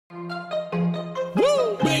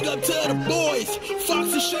Big up to the boys,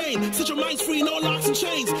 Fox and Shane. Set your minds free, no locks and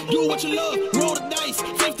chains. Do what you love, roll the dice.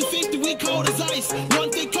 50-50, we cold as ice. One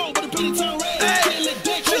thing cold, but a pretty turn red. Can't let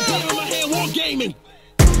that get in my head, war gaming.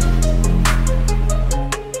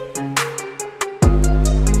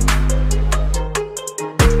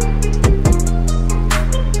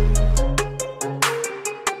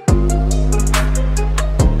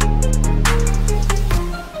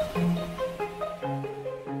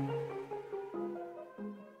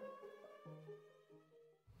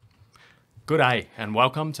 Good day, and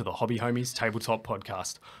welcome to the Hobby Homies Tabletop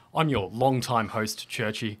Podcast. I'm your long-time host,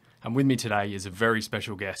 Churchy, and with me today is a very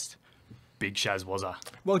special guest, Big Shaaz Wazza.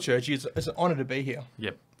 Well, Churchy, it's an honour to be here.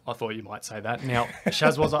 Yep, I thought you might say that. Now,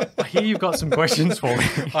 Shaaz Wazza, I hear you've got some questions for me.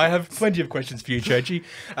 I have plenty of questions for you, Churchy.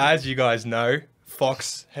 As you guys know,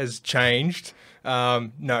 Fox has changed.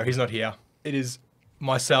 No, he's not here. It is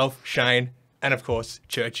myself, Shane, and of course,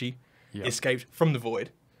 Churchy, escaped from the void.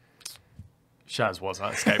 Shaaz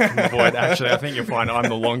Wazza escaped from the void. Actually, I think you'll find I'm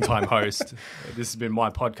the long-time host. This has been my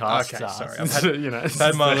podcast. Okay, sorry. I've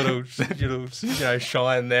had my little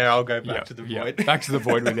shine there. I'll go back to the void. Back to the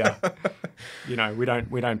void with you.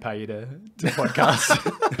 We don't pay you to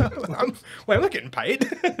podcast. Wait, I'm not getting paid.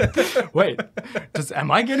 Wait, am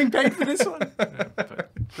I getting paid for this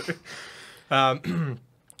one?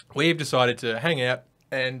 We've decided to hang out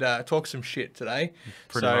and talk some shit today.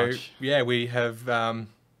 Pretty much. Yeah, we have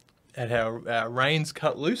had our reins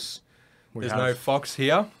cut loose. There's no Fox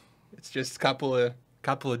here. It's just a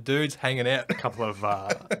couple of dudes hanging out. A couple of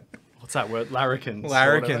what's that word? Larrikins.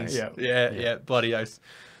 Larrikins. Yeah. Bloody oath.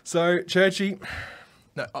 So, Churchy,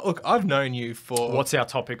 look, I've known you for... What's our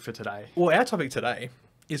topic for today? Well, our topic today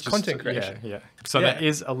is content creation. Yeah. So that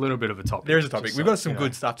is a little bit of a topic. There is a topic. We've got some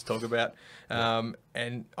good stuff to talk about.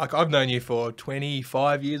 And I've known you for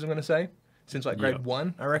 25 years, I'm going to say. Since grade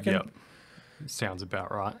 1, I reckon. Yep. Sounds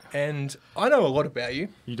about right. And I know a lot about you.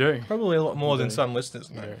 You do? Probably a lot more than some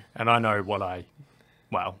listeners know. Yeah. And I know what I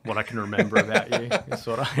can remember about you. Is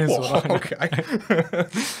what I know. Okay.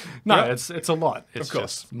 No, it's a lot. It's of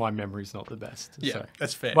course. just my memory's not the best. Yeah, so.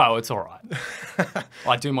 that's fair. Well, it's all right.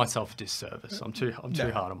 I do myself a disservice. I'm too hard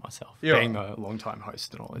on myself. Being a long-time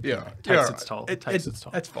host and all, it takes its toll. It takes its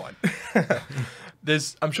toll. That's fine.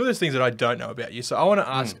 I'm sure there's things that I don't know about you. So I want to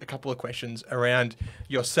ask a couple of questions around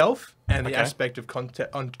yourself and the aspect of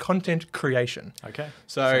content creation. Okay.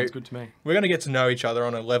 So sounds good to me. We're going to get to know each other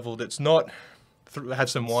on a level that's not have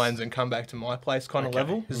some wines and come back to my place kind of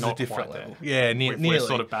level. This is a different level. Yeah, nearly. We're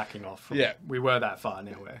sort of backing off. We were that far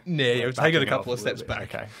now. We've taken a couple of steps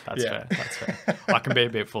back. Okay, that's fair. That's fair. I can be a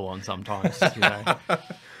bit full on sometimes.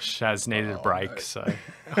 Shaz needed a break, so...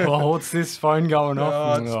 what's this phone going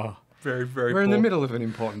off? Very, very We're in the middle of an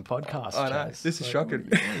important podcast. I know. This is shocking.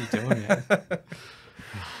 What are you doing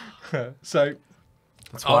here? So...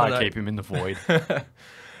 That's why I keep him in the void.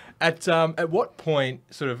 At what point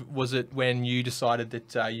sort of was it when you decided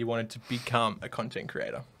that you wanted to become a content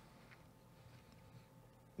creator?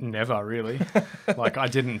 Never really. I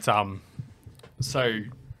didn't. So,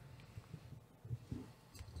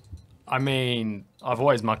 I mean, I've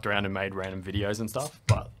always mucked around and made random videos and stuff,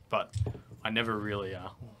 but I never really.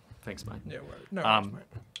 Thanks, mate. Yeah, no worries, mate.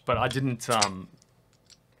 But I didn't.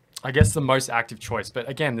 I guess the most active choice, but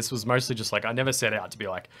again, this was mostly just I never set out to be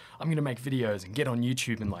I'm going to make videos and get on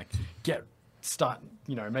YouTube and start,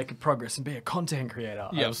 making progress and be a content creator.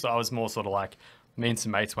 Yeah. I was more sort of me and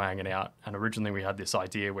some mates were hanging out, and originally we had this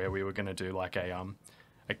idea where we were going to do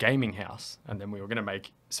a gaming house, and then we were going to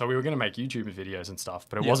make YouTube videos and stuff,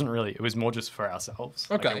 but it wasn't really, it was more just for ourselves.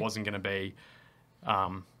 Okay. It wasn't going to be,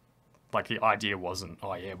 the idea wasn't,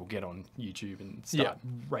 we'll get on YouTube and start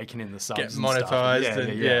raking in the subs. Get monetized.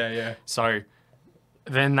 And So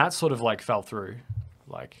then that sort of fell through,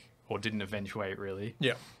 or didn't eventuate really.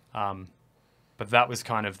 Yeah. But that was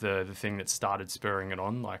kind of the thing that started spurring it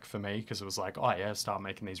on, for me, because it was start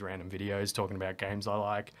making these random videos, talking about games I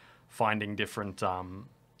like, finding different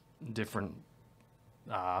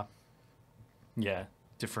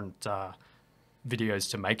videos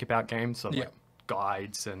to make about games. So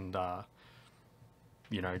guides and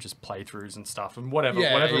just playthroughs and stuff, and whatever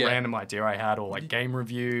random idea I had, or game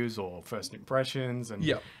reviews or first impressions, and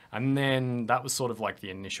then that was sort of the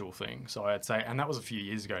initial thing. So I'd say, and that was a few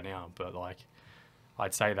years ago now, but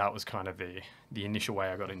I'd say that was kind of the initial way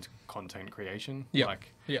I got into content creation.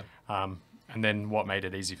 And then what made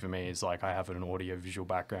it easy for me is like I have an audio visual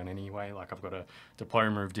background anyway. Like I've got a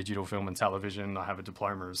diploma of digital film and television. I have a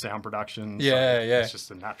diploma of sound production. Yeah, so yeah. It's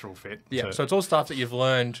just a natural fit. Yeah, so it's all stuff that you've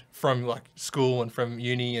learned from like school and from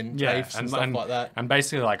uni and TAFEs and stuff like that. And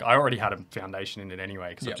basically, like I already had a foundation in it anyway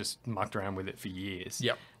because Yep. I've just mucked around with it for years.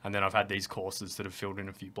 Yep. And then I've had these courses that have filled in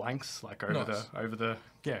a few blanks, like over the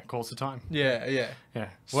course of time. Yeah, yeah. Yeah.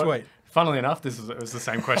 Sweet. Funnily enough, it was the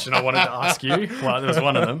same question I wanted to ask you. Well, there was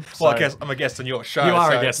one of them. Well, So I guess I'm a guest on your show. you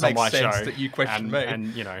are so a guest it on my makes sense show. that you question me.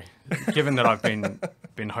 And you know, given that I've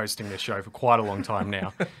been hosting this show for quite a long time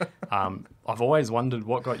now, I've always wondered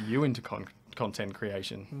what got you into content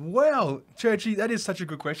creation. Well, Churchy, that is such a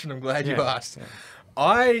good question. I'm glad you Yeah, asked. yeah.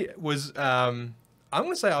 I was, I'm going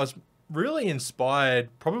to say I was really inspired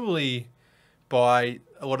probably by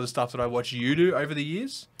a lot of the stuff that I watch you do over the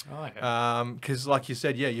years. Oh, yeah. Because like you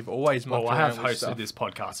said, yeah, you've always mucked Well, I around have with hosted stuff. this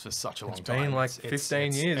podcast for such a long been time. like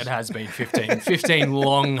 15 years. It has been 15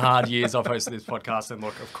 long, hard years I've hosted this podcast. And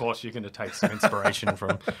look, of course, you're going to take some inspiration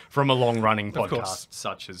from a long-running course. podcast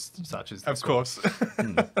such as this Of one. course.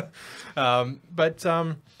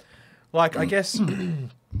 Like, I guess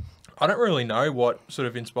I don't really know what sort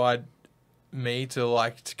of inspired me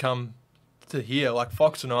to come to here. Like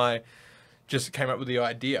Fox and I just came up with the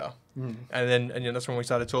idea. And then that's when we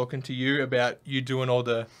started talking to you about you doing all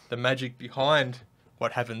the magic behind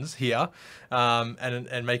what happens here,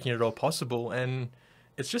 and making it all possible. And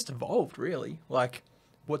it's just evolved, really. Like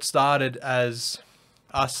what started as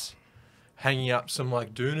us hanging up some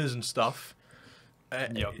like doonas and stuff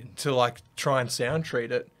to like try and sound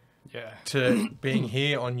treat it, Yeah. to being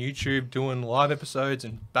here on YouTube doing live episodes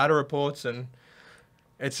and battle reports, and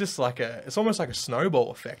it's just like it's almost like a snowball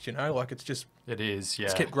effect, you know, like It is, yeah.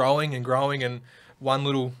 it's kept growing and growing, and one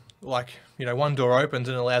little one door opens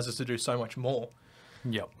and allows us to do so much more.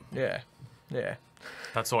 Yep. Yeah. That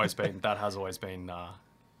has always been,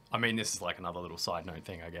 I mean, this is like another little side note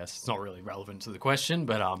thing, I guess. It's not really relevant to the question,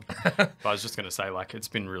 but but I was just going to say, like, it's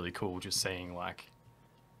been really cool just seeing, like,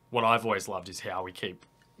 what I've always loved is how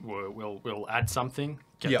we'll add something,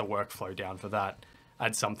 get the workflow down for that,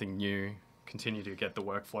 add something new, continue to get the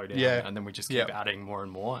workflow down, and then we just keep adding more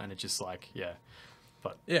and more, and it's just like,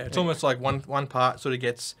 it's almost like one part sort of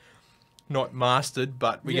gets not mastered,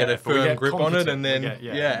 but we get a firm grip on it, and then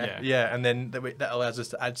and then that allows us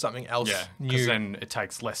to add something else new. Because then it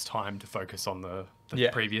takes less time to focus on the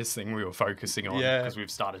previous thing we were focusing on, because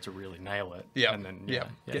we've started to really nail it. And then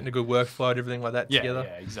getting a good workflow and everything like that together.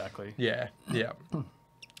 Yeah, exactly. Yeah.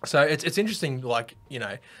 So it's interesting, like, you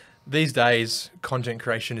know, these days content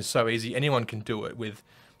creation is so easy. Anyone can do it with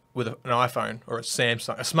an iPhone or a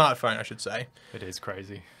smartphone, I should say. It is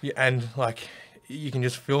crazy. Yeah, and like you can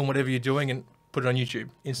just film whatever you're doing and put it on YouTube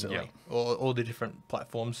instantly, or all the different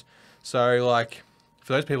platforms. So like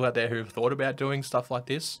for those people out there who have thought about doing stuff like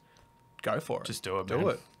this, go for it. Just do it, Do man.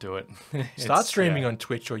 it. Do it. Start streaming on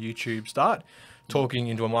Twitch or YouTube. Start talking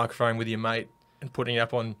into a microphone with your mate and putting it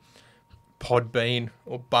up on Podbean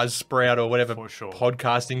or Buzzsprout or whatever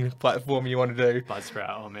podcasting platform you want to do.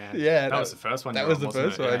 Buzzsprout, oh man. Yeah, that was the first one. That was the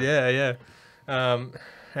first one. Yeah.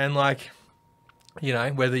 And like, you know,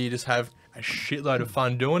 whether you just have a shitload of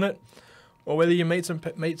fun doing it, or whether you meet some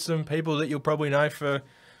people that you'll probably know for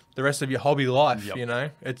the rest of your hobby life. You know,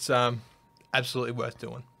 it's absolutely worth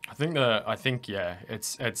doing. I think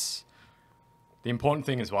it's the important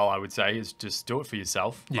thing as well, I would say, is just do it for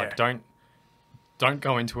yourself. Like don't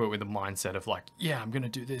go into it with a mindset of like, I'm going to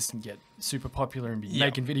do this and get super popular and be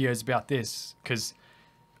making videos about this, because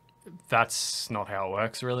that's not how it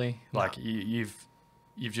works, really. No. Like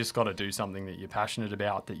you've just got to do something that you're passionate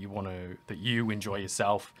about, that you enjoy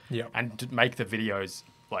yourself, and to make the videos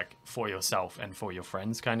like for yourself and for your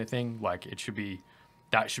friends, kind of thing. Like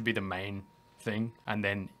that should be the main thing. And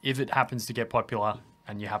then if it happens to get popular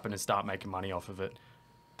and you happen to start making money off of it,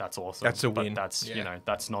 that's awesome. That's a win. But that's you know,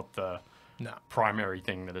 that's not the primary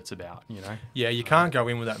thing that it's about, you know? Yeah, you can't go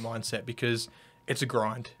in with that mindset, because it's a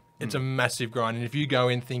grind. It's a massive grind. And if you go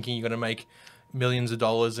in thinking you're going to make millions of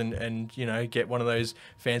dollars and you know, get one of those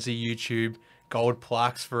fancy YouTube gold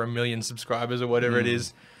plaques for 1 million subscribers or whatever it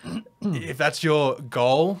is, if that's your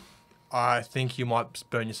goal, I think you might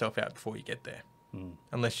burn yourself out before you get there,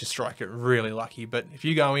 unless you strike it really lucky. But if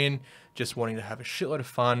you go in just wanting to have a shitload of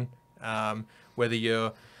fun, whether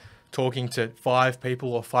you're talking to 5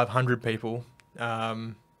 people or 500 people,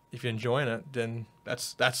 if you're enjoying it, then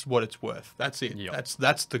that's what it's worth. That's it. Yep.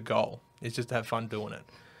 That's the goal. It's just to have fun doing it,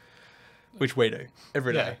 which we do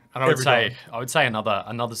every day. And I would say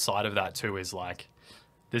another side of that too is like,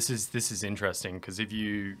 this is interesting, because if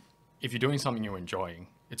you're doing something you're enjoying,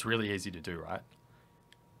 it's really easy to do, right?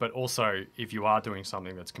 But also, if you are doing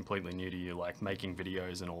something that's completely new to you, like making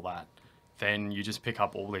videos and all that, then you just pick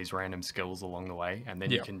up all these random skills along the way, and then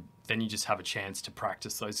you just have a chance to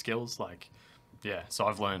practice those skills. Like, yeah. So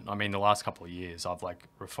I've learned. I mean, the last couple of years, I've like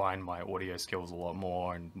refined my audio skills a lot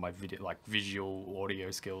more, and my visual audio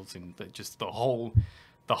skills, and just the whole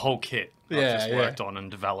kit. I've just worked on and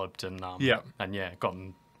developed, and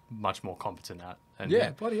gotten much more competent at.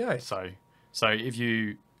 And bloody oath. So if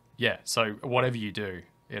you, so whatever you do,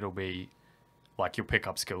 it'll be like you'll pick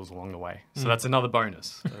up skills along the way. So that's another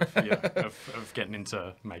bonus of getting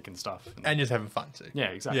into making stuff. And just having fun too.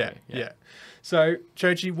 Yeah, exactly. Yeah. So,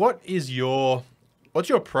 Churchy, what's your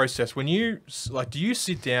process when you, like, do you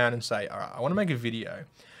sit down and say, all right, I want to make a video.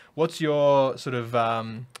 What's your sort of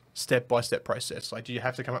step-by-step process? Like, do you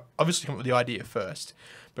have to come up with the idea first,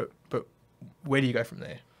 but where do you go from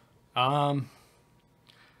there?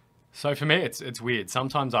 So for me, it's weird.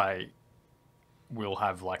 Sometimes I will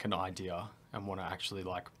have like an idea and want to actually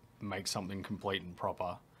like make something complete and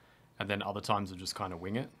proper, and then other times I'll just kind of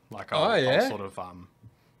wing it. Like I'll sort of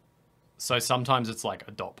so sometimes it's like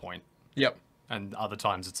a dot point. Yep. And other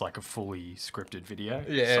times it's like a fully scripted video.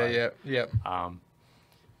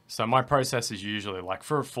 So my process is usually like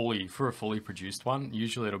for a fully produced one,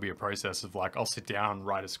 usually it'll be a process of like I'll sit down,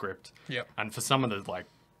 write a script. Yep. And for some of the like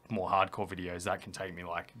more hardcore videos, that can take me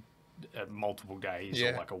like multiple days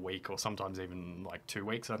or like a week or sometimes even like 2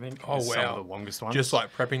 weeks, I think. Oh, wow. Some of the longest ones. Just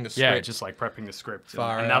like prepping the script. Yeah, just like prepping the script.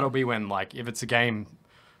 And that'll be when like, if it's a game,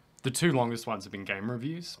 the 2 longest ones have been game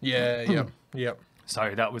reviews. Yeah.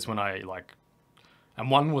 So that was when I like, and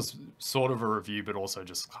one was sort of a review, but also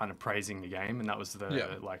just kind of praising the game. And that was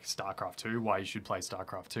the like StarCraft 2, why you should play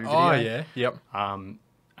StarCraft 2 video. Oh, yeah. Yep. And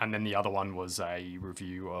then the other one was a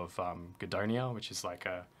review of Gadonia, which is like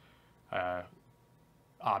a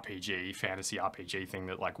RPG, fantasy RPG thing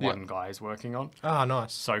that like one guy is working on. Ah,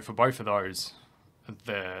 nice. So for both of those,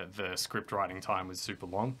 the script writing time was super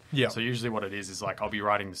long. Yeah. So usually what it is like I'll be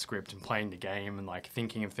writing the script and playing the game and like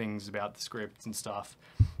thinking of things about the script and stuff.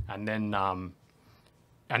 And then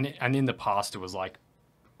and in the past it was like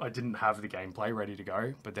I didn't have the gameplay ready to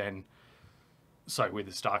go, but then so with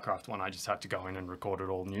the StarCraft one I just had to go in and record it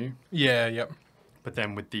all new. Yeah, yep. But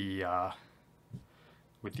then with the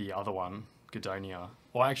other one, Gadonia,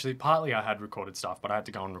 well, actually, partly I had recorded stuff, but I had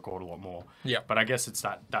to go and record a lot more. Yeah. But I guess it's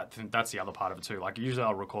that's the other part of it too. Like usually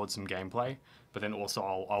I'll record some gameplay, but then also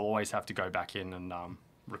I'll always have to go back in and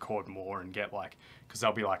record more and get like, because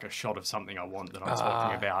there'll be like a shot of something I want that I'm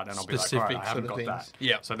talking about, and I'll be like, all right, I haven't got that.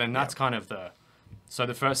 Yeah. So then that's kind of so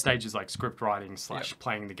the first stage is like script writing /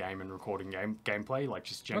 playing the game and recording gameplay, like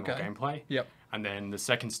just general gameplay. Yep. And then the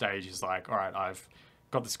second stage is like, all right, I've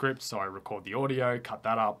got the script, so I record the audio, cut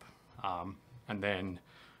that up, and then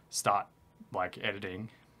start like editing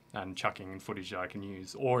and chucking in footage that I can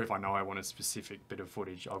use. Or if I know I want a specific bit of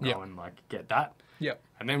footage, I'll go and like get that. Yep.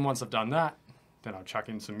 And then once I've done that, then I'll chuck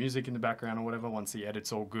in some music in the background or whatever once the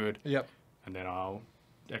edit's all good. Yep. And then I'll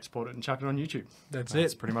export it and chuck it on YouTube.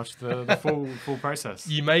 That's pretty much the full process.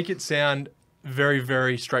 You make it sound very,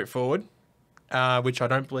 very straightforward, which I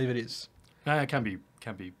don't believe it is. It can be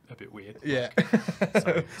a bit weird. Yeah.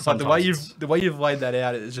 So like the way you've laid that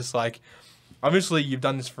out, it's just like, obviously you've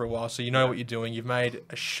done this for a while, so you know what you're doing. You've made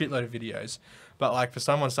a shitload of videos, but like for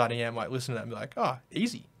someone starting out, might listen to that and be like, oh,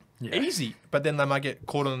 easy. Yeah. Easy. But then they might get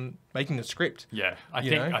caught on making the script. Yeah.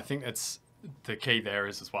 I think it's the key there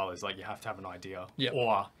is as well is like you have to have an idea. Yep.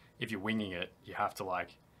 Or if you're winging it, you have to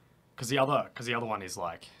like, because the other one is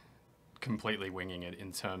like completely winging it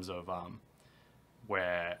in terms of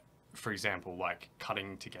where, for example, like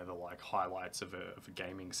cutting together like highlights of a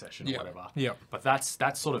gaming session or whatever. Yeah. But that's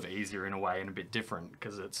sort of easier in a way and a bit different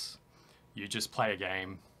because it's you just play a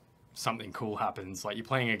game, something cool happens. Like you're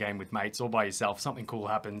playing a game with mates or by yourself, something cool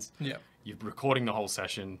happens. Yeah. You're recording the whole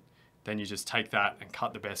session, then you just take that and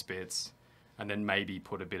cut the best bits, and then maybe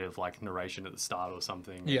put a bit of like narration at the start or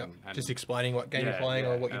something. Yeah. And just explaining what game you're playing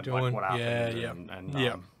or what you're doing. Like what happened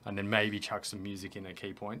and then maybe chuck some music in at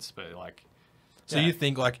key points, but like. So you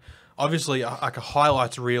think like, obviously like a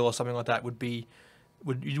highlights reel or something like that would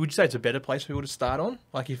you say it's a better place for people to start on?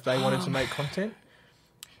 Like if they wanted to make content?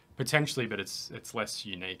 Potentially, but it's less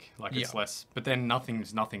unique. Like it's less, but then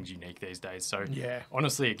nothing's unique these days. So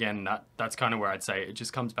honestly, again, that's kind of where I'd say it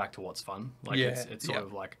just comes back to what's fun. Like it's sort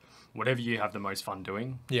of like whatever you have the most fun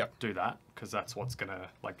doing, do that. Cause that's what's gonna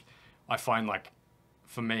like, I find like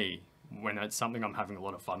for me, when it's something I'm having a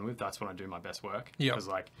lot of fun with, that's when I do my best work. Yeah. Cause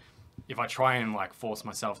like, if I try and like force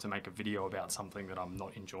myself to make a video about something that I'm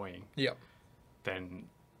not enjoying, then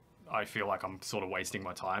I feel like I'm sort of wasting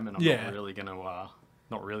my time and I'm not really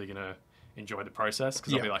gonna enjoy the process,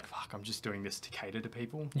 because I'll be like, fuck, I'm just doing this to cater to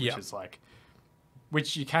people, which is like,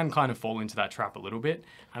 which you can kind of fall into that trap a little bit.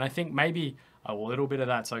 And I think maybe a little bit of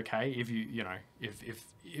that's okay if you know,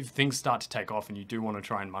 if things start to take off and you do want to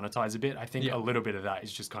try and monetize a bit. I think a little bit of that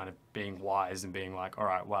is just kind of being wise and being like, all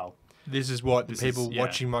right, well, this is what the people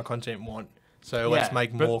watching my content want. So let's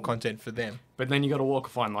make more content for them. But then you got to walk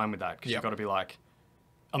a fine line with that, because you've got to be like,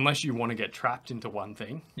 unless you want to get trapped into one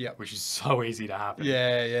thing, which is so easy to happen.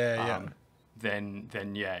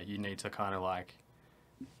 Then you need to kind of like,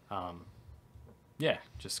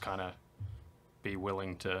 just kind of be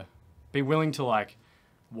willing to like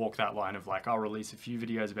walk that line of like, I'll release a few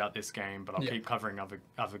videos about this game, but I'll keep covering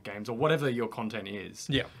other games, or whatever your content is.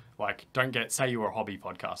 Like, don't say you were a hobby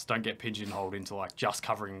podcast, don't get pigeonholed into like just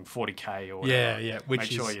covering 40K or whatever. Which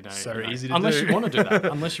Make is sure you know, so you know, easy to unless do. you want to do that.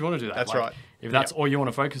 Unless you want to do that. That's like, right. If that's all you want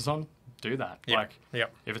to focus on, do that. Like,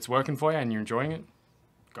 if it's working for you and you're enjoying it,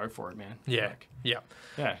 go for it, man. Like,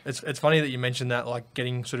 It's funny that you mentioned that, like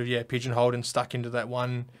getting sort of pigeonholed and stuck into that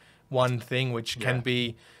one thing, which can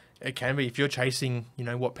be if you're chasing, you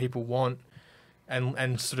know, what people want,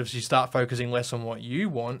 and sort of you start focusing less on what you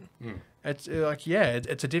want. It's like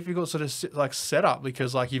it's a difficult sort of like setup,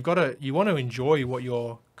 because like you want to enjoy what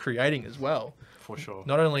you're creating as well. For sure.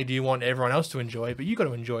 Not only do you want everyone else to enjoy it, but you got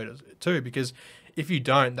to enjoy it too, because if you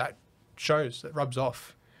don't, that rubs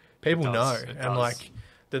off. People know, and like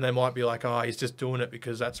then they might be like, oh, he's just doing it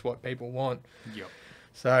because that's what people want.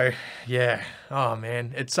 So oh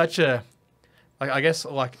man, it's such a like, I guess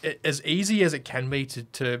like as easy as it can be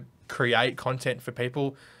to create content for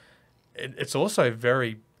people, it's also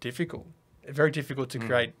very difficult to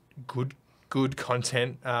create good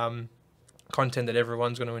content, content that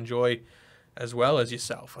everyone's going to enjoy, as well as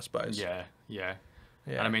yourself, I suppose.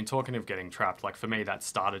 And I mean, talking of getting trapped, like for me, that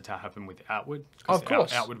started to happen with Outward. Of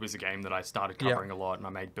course. Outward was a game that I started covering a lot, and I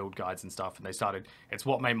made build guides and stuff, and it's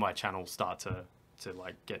what made my channel start to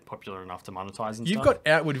like get popular enough to monetize and stuff. You've got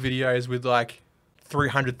Outward videos with like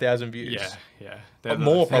 300,000 views. They're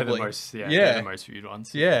more they're probably. The most, they're the most viewed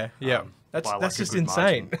ones. That's just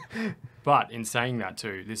insane. But in saying that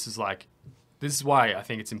too, this is why I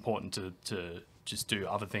think it's important to just do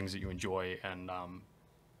other things that you enjoy,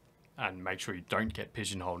 and make sure you don't get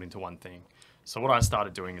pigeonholed into one thing. So what I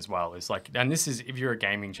started doing as well is like, and this is, if you're a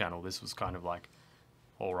gaming channel, this was kind of like,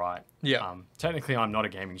 all right. Technically I'm not a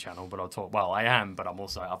gaming channel, but I am, but I'm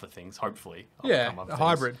also other things, hopefully. A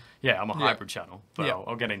hybrid. I'm a hybrid channel, but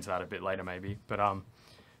I'll get into that a bit later maybe. But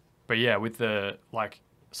yeah, with the, like,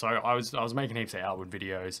 so I was making heaps of Outward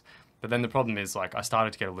videos, but then the problem is like, I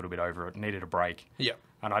started to get a little bit over it, needed a break.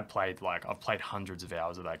 And I've played hundreds of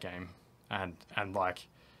hours of that game, and like,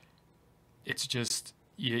 it's just,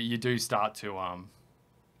 you do start to,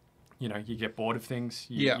 you know, you get bored of things.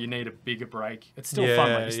 You need a bigger break. It's still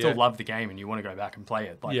fun. Like, you still love the game and you want to go back and play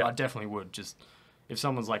it. Like, I definitely would. Just if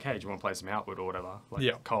someone's like, "Hey, do you want to play some Outward or whatever?"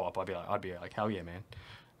 Like co-op, I'd be like, "Hell yeah, man!"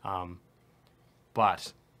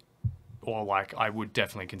 Or like, I would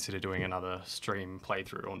definitely consider doing another stream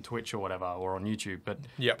playthrough on Twitch or whatever, or on YouTube. But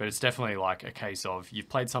it's definitely like a case of, you've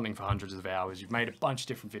played something for hundreds of hours, you've made a bunch of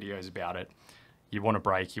different videos about it. You want to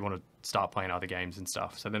break, you want to start playing other games and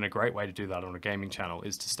stuff. So then a great way to do that on a gaming channel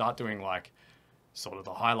is to start doing like sort of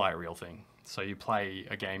the highlight reel thing. So you play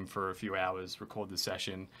a game for a few hours, record the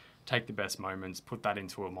session, take the best moments, put that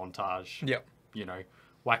into a montage, you know,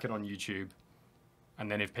 whack it on YouTube.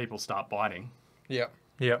 And then if people start biting,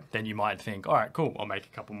 then you might think, all right, cool, I'll make a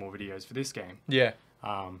couple more videos for this game.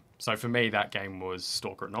 So for me, that game was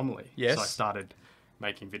Stalker Anomaly. So I started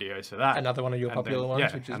making videos for that. Another one of your popular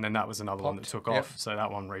ones. Which is and then that was another one that took off. So that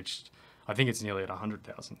one reached, I think it's nearly at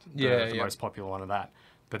 100,000. The most popular one of that.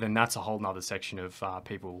 But then that's a whole nother section of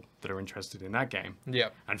people that are interested in that game.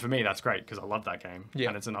 And for me, that's great because I love that game.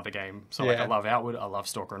 And it's another game. So like, I love Outward, I love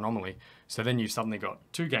Stalker Anomaly. So then you've suddenly got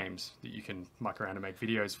two games that you can muck around and make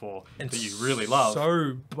videos for, and that you really love.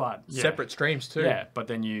 But separate streams too. But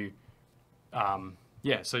then you,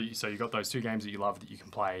 so you got those two games that you love that you can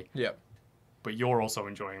play. But you're also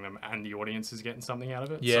enjoying them, and the audience is getting something out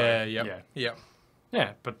of it.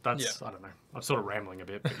 Yeah, but that's, I don't know. I'm sort of rambling a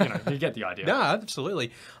bit, but you know, you get the idea. No,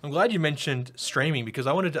 absolutely. I'm glad you mentioned streaming, because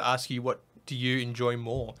I wanted to ask you, what do you enjoy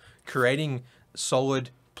more? Creating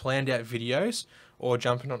solid, planned out videos, or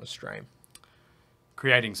jumping on a stream?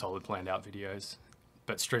 Creating solid, planned out videos,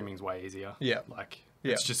 but streaming's way easier.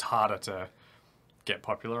 It's just harder to get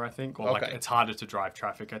popular, I think, or like it's harder to drive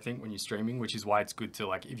traffic, I think, when you're streaming, which is why it's good to,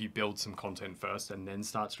 like, if you build some content first and then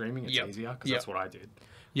start streaming, it's easier, because that's what I did.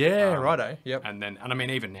 Righto. And I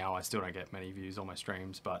mean, even now I still don't get many views on my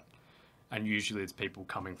streams, and usually it's people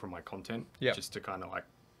coming from my content just to kind of like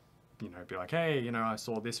you know, be like, hey, you know, I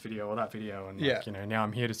saw this video or that video, and Yeah. like, you know, now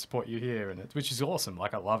I'm here to support you here, and which is awesome.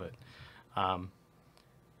 Like, I love it.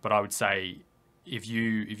 But I would say if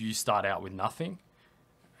you start out with nothing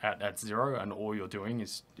at zero, and all you're doing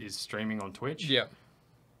is streaming on Twitch, Yeah.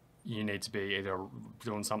 you need to be either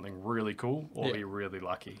doing something really cool or Yeah. be really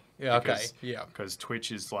lucky. Yeah, okay, Because- yeah. Because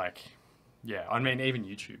Twitch is like, yeah, I mean, even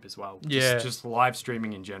YouTube as well. Yeah. Just live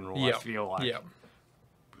streaming in general, Yeah. I feel like, Yeah.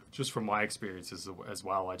 just from my experiences as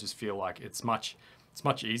well, I just feel like it's much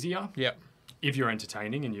easier Yeah. if you're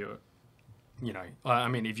entertaining and you're, you know, I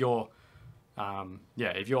mean, if you're,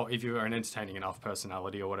 if you're an entertaining enough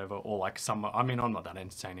personality or whatever, or like I mean, I'm not that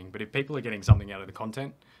entertaining, but if people are getting something out of the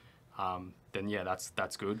content, then yeah,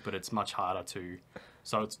 that's good. But it's much harder to,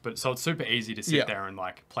 so it's super easy to sit Yeah. there and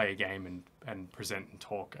like play a game and present and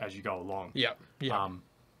talk as you go along. Yeah. Yeah.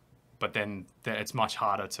 But then it's much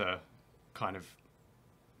harder to kind of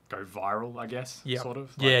go viral, I guess. Yeah. Sort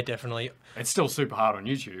of. Yeah, Like, definitely. it's still super hard on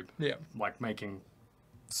YouTube. Yeah. Like making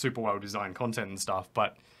super well designed content and stuff,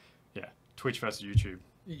 but yeah, Twitch versus YouTube.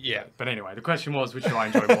 Yeah. But anyway, the question was, which do I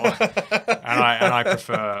enjoy more? and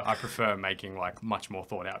I prefer making like much more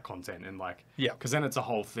thought out content, and like, Yeah. because then it's a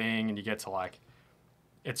whole thing, and you get to like,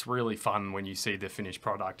 it's really fun when you see the finished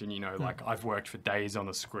product, and you know, like I've worked for days on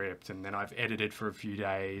the script, and then I've edited for a few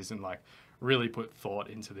days, and like really put thought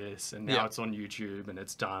into this, and now Yeah. it's on YouTube and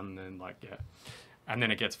it's done, and like and then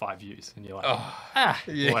it gets 5 views, and you're like,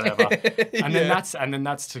 Yeah. whatever. And then Yeah.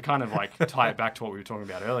 that's to kind of like tie it back to what we were talking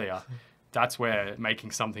about earlier. That's where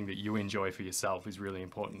making something that you enjoy for yourself is really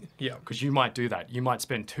important. Yeah. Because you might do that. You might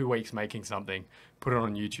spend 2 weeks making something, put it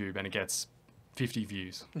on YouTube, and it gets 50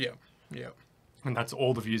 views. Yeah. Yeah. And that's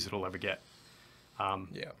all the views it'll ever get.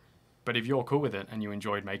 Yeah. But if you're cool with it and you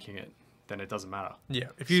enjoyed making it, then it doesn't matter. Yeah.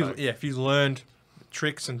 If So- you've learned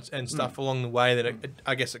tricks and stuff along the way, then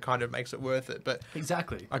I guess it kind of makes it worth it. But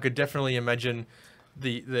Exactly. I could definitely imagine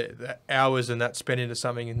the hours and that spent into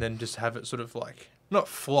something, and then just have it sort of like not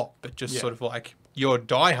flop, but just Yeah. sort of like your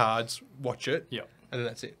diehards watch it, Yep. and then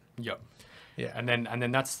that's it. Yep. Yeah. And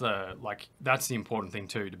then that's the important thing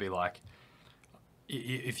too, to be like,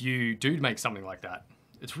 if you do make something like that,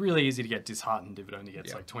 it's really easy to get disheartened if it only gets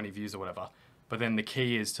Yeah. like 20 views or whatever. But then the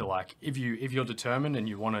key is to like, if you're determined and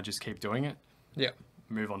you want to just keep doing it, Yeah.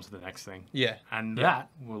 move on to the next thing. Yeah. And that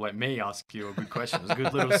will let me ask you a good question. It's a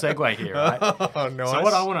good little segue here, right? Oh, nice. So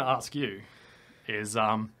what I want to ask you is,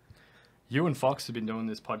 you and Fox have been doing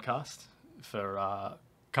this podcast for a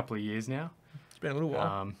couple of years now. It's been a little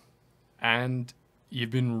while. And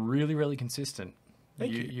you've been really, really consistent.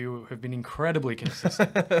 Thank you. you. You have been incredibly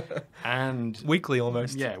consistent. And Weekly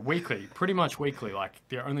almost. yeah, weekly, pretty much weekly. Like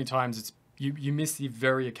the only times it's you miss the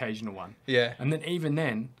very occasional one. Yeah. And then even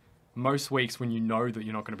then, most weeks when you know that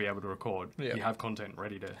you're not going to be able to record, Yeah. you have content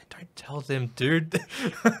ready to. Don't tell them, dude.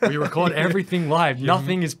 We record everything live.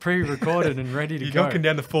 Nothing is pre-recorded and ready to You're go. knocking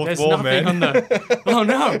down the fourth There's wall, nothing man. on the. Oh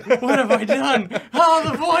no! What have I done? Oh,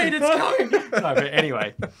 the void! It's coming. No, but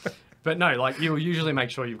anyway. But no, like you'll usually make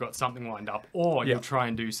sure you've got something lined up, or Yeah. you'll try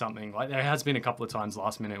and do something. Like there has been a couple of times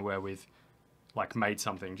last minute where we've like made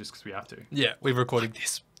something just because we have to. Yeah, we've recorded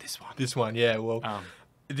This one. this one. Yeah, well,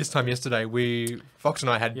 this time yesterday, Fox and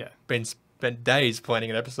I had Yeah. spent days planning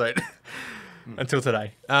an episode until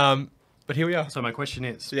today. But here we are. So my question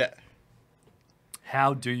is, Yeah.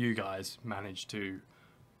 how do you guys manage to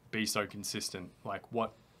be so consistent? Like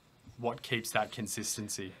what keeps that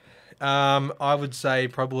consistency? I would say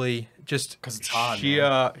probably just 'Cause it's hard,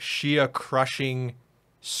 sheer crushing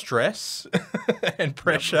stress and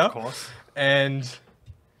pressure, Of course. and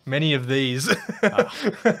many of these.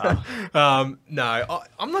 No,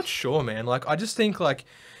 I'm not sure, man. Like, I just think like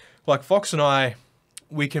Fox and I,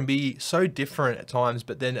 we can be so different at times,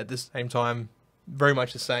 but then at the same time, very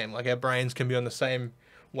much the same. Like, our brains can be on the same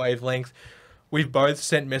wavelength. We've both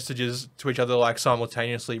sent messages to each other, like,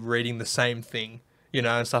 simultaneously reading the same thing, you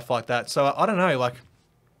know, and stuff like that. So I don't know, like,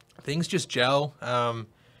 things just gel.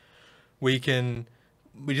 We'll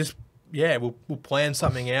plan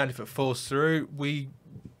something out. If it falls through, we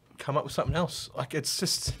come up with something else. Like, it's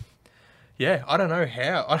just, yeah, I don't know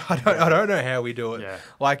how. I don't know how we do it. Yeah.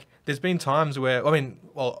 Like, there's been times where,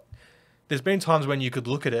 there's been times when you could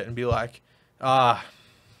look at it and be like,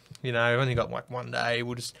 you know, I've only got like one day.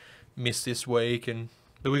 We'll just miss this week.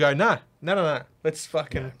 But we go, no. Let's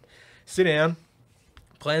fucking sit down,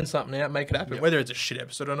 plan something out, make it happen. Yep. Whether it's a shit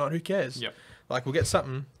episode or not, who cares? Yep. Like, we'll get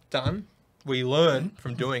something done. We learn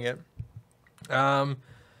from doing it. And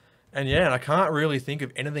I can't really think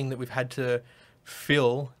of anything that we've had to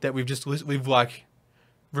fill that we've like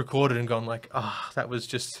recorded and gone like, that was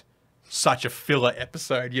just such a filler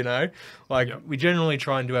episode, you know? Like, Yep. we generally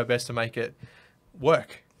try and do our best to make it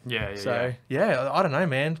work. Yeah, So I don't know,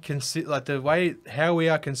 man. Like the way how we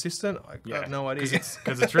are consistent, I have no idea.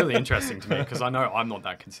 Because it's really interesting to me because I know I'm not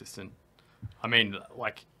that consistent. I mean,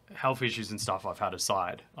 like health issues and stuff I've had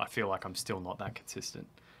aside, I feel like I'm still not that consistent.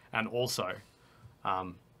 And also,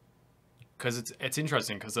 because it's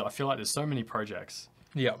interesting because I feel like there's so many projects.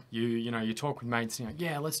 Yeah. You talk with mates and you're like,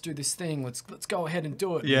 yeah, let's do this thing. Let's go ahead and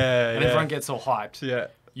do it. Yeah. And everyone gets all hyped. Yeah.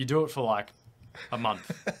 You do it for like a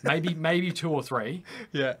month, maybe 2 or 3.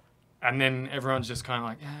 Yeah. And then everyone's just kind of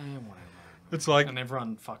like, whatever. It's like, and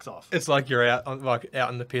everyone fucks off. It's like you're out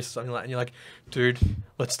in the piss or something like, and you're like, dude,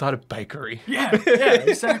 let's start a bakery. Yeah,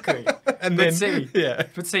 exactly. And but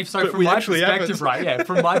from my perspective, right? Yeah,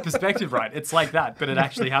 from my perspective, right? It's like that, but it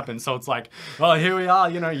actually happens. So it's like, well, here we are,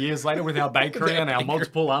 years later with our bakery and our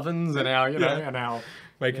multiple ovens and our, and our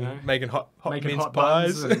making hot mince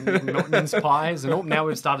pies pies and not mince pies, and now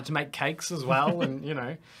we've started to make cakes as well,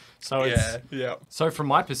 and So So from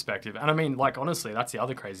my perspective, and I mean, like, honestly, that's the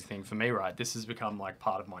other crazy thing for me, right? This has become like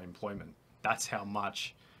part of my employment. That's how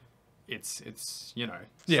much it's it's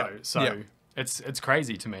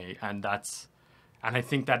crazy to me. And I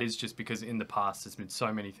think that is just because in the past, there's been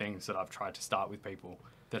so many things that I've tried to start with people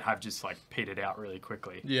that have just like petered out really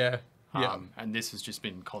quickly. Yeah. And this has just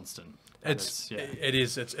been constant. It's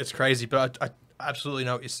crazy, but I absolutely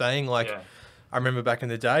know what you're saying. Like, I remember back in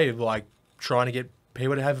the day of like trying to get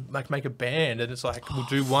people to have make a band, and it's like we'll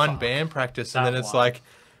do one band practice, and then it's like,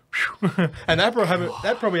 and that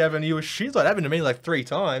probably happened to you. She's like happened to me like 3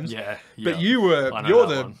 times. Yeah. But you're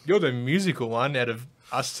the musical one out of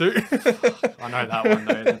us two. I know that one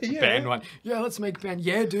though, the band one. Yeah, let's make a band.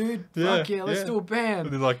 Yeah, dude. Fuck yeah, let's do a band.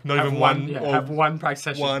 And then like not even one. Have one practice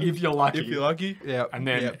session if you're lucky. If you're lucky. Yeah. And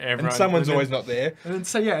then everyone. And someone's always not there. And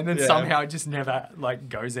then somehow it just never like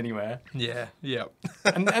goes anywhere. Yeah. Yeah.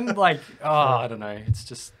 and like I don't know. It's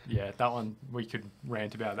just that one we could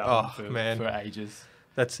rant about that one for ages.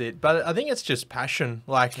 That's it. But I think it's just passion.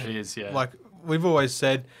 Like it is. Yeah. Like we've always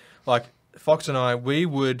said, like Fox and I, we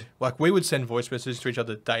would send voice messages to each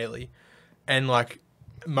other daily, and like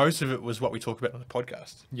most of it was what we talk about on the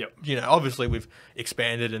podcast. Yep. Obviously we've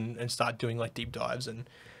expanded and started doing like deep dives and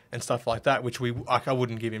stuff like that, which I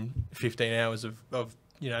wouldn't give him 15 hours of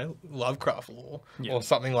Lovecraft lore or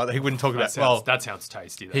something like that. He wouldn't talk about. That sounds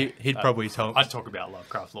tasty. Though. He'd probably tell. I'd talk about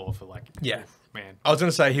Lovecraft lore for like. Yeah. Man. I was going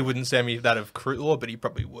to say he wouldn't send me that of Crute lore, but he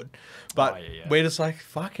probably would. But we're just like,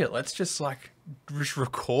 fuck it. Let's just like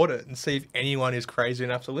record it and see if anyone is crazy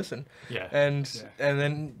enough to listen. Yeah. And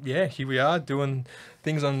then here we are doing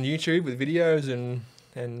things on YouTube with videos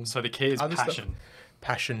and so the key is passion. Stuff.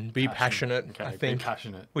 Passion. Be passionate. Okay, I think. Be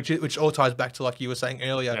passionate. Which all ties back to like you were saying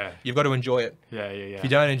earlier. Yeah. You've got to enjoy it. Yeah. If you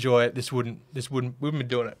don't enjoy it, we wouldn't be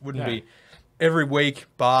doing it. Wouldn't be every week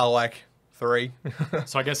bar like 3.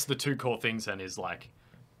 So I guess the 2 core things then is like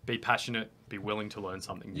be passionate, be willing to learn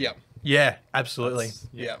something new. Yeah, absolutely.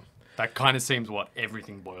 Yeah. That kind of seems what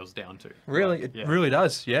everything boils down to. Really, it really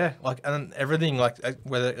does. Yeah. Like, and everything, like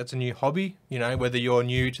whether it's a new hobby, whether you're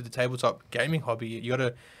new to the tabletop gaming hobby, you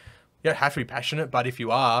don't have to be passionate, but if you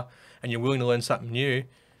are and you're willing to learn something new,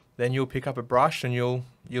 then you'll pick up a brush and you'll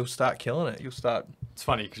start killing it. You'll start. It's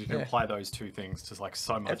funny because you can apply those 2 things to like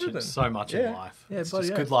so much in life. Yeah, it's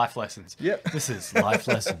just good life lessons. Yep. This is Life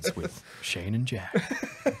Lessons with Shane and Jack.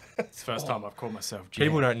 It's the first time I've called myself Jack.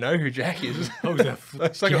 People don't know who Jack is.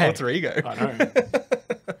 It's like an alter ego. I know.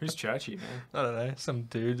 Who's Churchy, man? I don't know. Some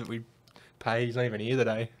dude that we pay. He's not even here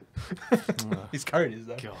today. His coat is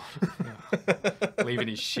though. God. Leaving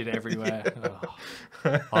his shit everywhere.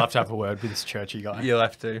 I'll have to have a word with this Churchy guy. You'll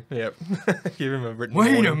have to. Yep. Give him a written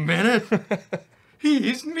Wait warning. a minute.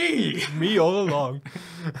 He is me. Me all along.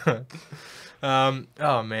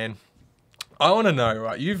 Oh man. I want to know,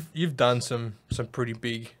 right? You've done some pretty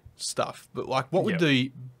big stuff, but like what would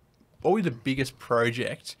the biggest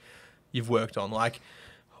project you've worked on? Like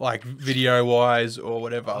video wise or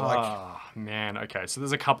whatever. Man, okay. So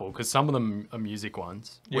there's a couple because some of them are music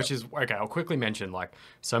ones, which is okay. I'll quickly mention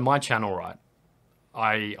so my channel, right?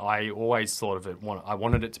 I always thought of it. I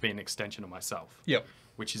wanted it to be an extension of myself. Yep.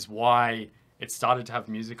 Which is why it started to have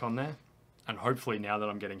music on there, and hopefully now that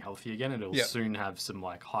I'm getting healthy again, it'll soon have some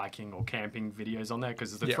like hiking or camping videos on there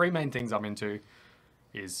because the 3 main things I'm into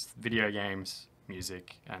is video games,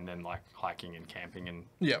 music, and then like hiking and camping and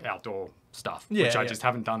outdoor stuff, which I just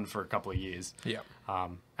haven't done for a couple of years. Yeah.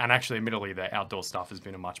 And actually, admittedly, the outdoor stuff has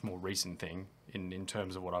been a much more recent thing in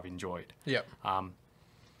terms of what I've enjoyed. Yeah.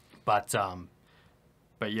 But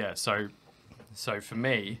yeah, so for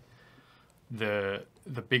me, the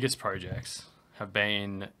biggest projects have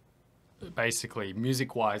been basically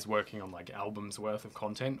music-wise working on like albums worth of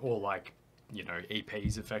content or like you know,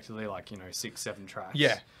 EPs effectively, like, you know, 6-7 tracks.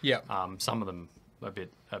 Yeah, yeah. Some of them a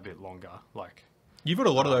bit longer, like. You've got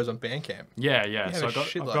a lot of those on Bandcamp. Yeah. You So have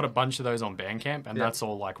I've got a bunch of those on Bandcamp, and Yeah. that's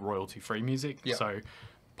all like royalty-free music. Yeah. So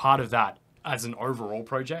part of that, as an overall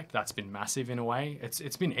project, that's been massive in a way.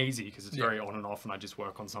 It's been easy because it's very on and off, and I just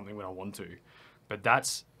work on something when I want to. But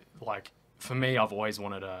that's like, for me, I've always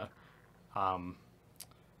wanted to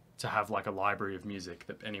have like a library of music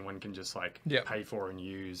that anyone can just like pay for and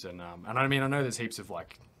use. And I mean, I know there's heaps of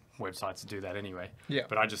like websites to do that anyway. Yeah.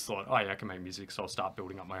 But I just thought, oh yeah, I can make music, so I'll start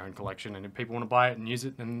building up my own collection. And if people want to buy it and use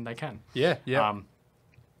it, then they can. Yeah, yeah.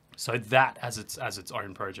 So that as its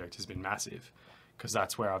own project has been massive, because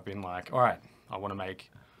that's where I've been like, all right, I want to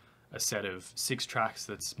make a set of 6 tracks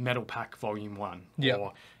that's Metal Pack Volume 1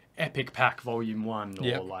 or Epic Pack Volume 1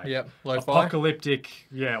 or like Lo-fi? Apocalyptic,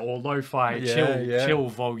 or Lo-Fi chill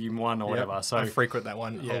Volume 1 or whatever. So I frequent that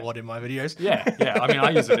one a lot in my videos. Yeah. I mean,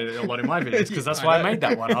 I use it a lot in my videos because that's why I made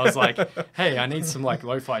that one. I was like, hey, I need some like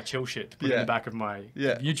Lo-Fi chill shit to put in the back of my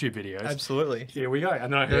YouTube videos. Absolutely. Here we go.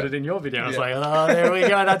 And then I heard it in your video. And I was like, oh, there we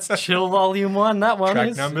go. That's Chill Volume 1. That one Track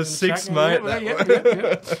is number 6, track mate.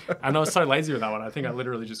 Yeah. And I was so lazy with that one. I think I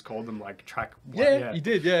literally just called them like track 1. Yeah, you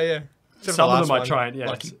did. Yeah. Some of them I tried. Yeah.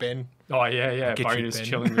 Lucky Ben. Oh, yeah. Get Bonus Ben.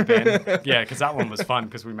 chilling with Ben. Yeah, because that one was fun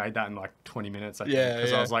because we made that in like 20 minutes. I think. Yeah,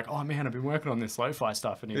 Because I was like, oh, man, I've been working on this lo-fi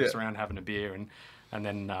stuff. And he was around having a beer. And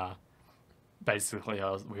then basically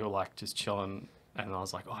we were like just chilling. And I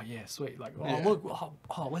was like, oh, yeah, sweet. Like, look,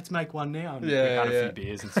 let's make one now. And we had a few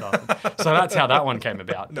beers and stuff. So that's how that one came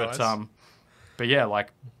about. Nice. But yeah,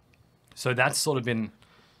 like, so that's sort of been...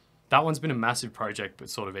 That one's been a massive project, but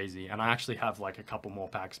sort of easy. And I actually have like a couple more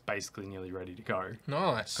packs basically nearly ready to go.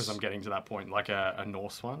 Nice. Because I'm getting to that point, like a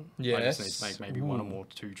Norse one. I just need to make maybe 1 or more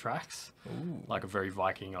 2 tracks. Ooh. Like a very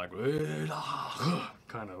Viking, like,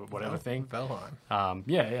 kind of whatever thing. Valheim.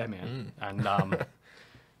 Yeah, man. And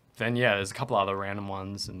then, there's a couple other random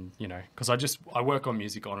ones. And, you know, because I work on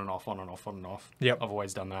music on and off. Yep. I've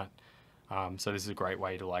always done that. So this is a great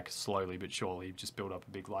way to like slowly but surely just build up a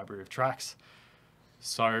big library of tracks.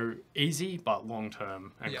 So easy, but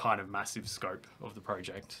long-term and kind of massive scope of the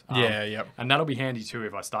project. And that'll be handy too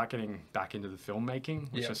if I start getting back into the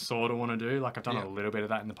filmmaking, which I sort of want to do. Like I've done a little bit of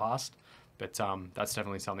that in the past, but that's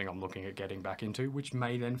definitely something I'm looking at getting back into, which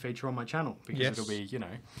may then feature on my channel because it'll be, you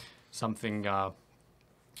know, something that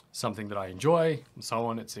I enjoy and so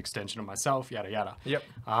on. It's an extension of myself, yada, yada. Yep.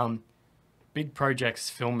 Big projects,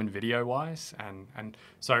 film and video-wise, and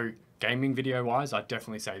so... Gaming video-wise, I'd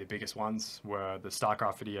definitely say the biggest ones were the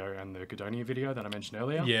StarCraft video and the Gudonia video that I mentioned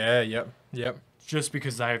earlier. Yep. Just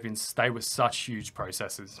because they were such huge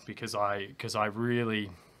processes because I really,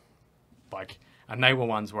 like, and they were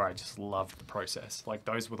ones where I just loved the process. Like,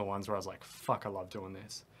 those were the ones where I was like, fuck, I love doing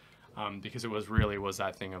this. Because it was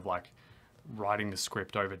that thing of, like, writing the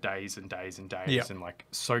script over days and days and days and like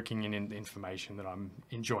soaking in the information that I'm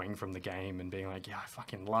enjoying from the game and being like, yeah, I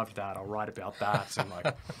fucking loved that. I'll write about that. And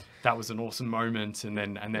like, that was an awesome moment. And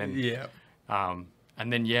then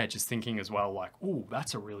just thinking as well, like, ooh,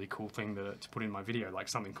 that's a really cool thing to put in my video, like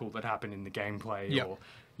something cool that happened in the gameplay or,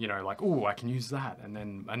 you know, like, ooh, I can use that. And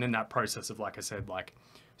then that process of, like I said, like,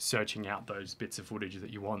 searching out those bits of footage that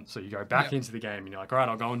you want. So you go back into the game and you're like, all right,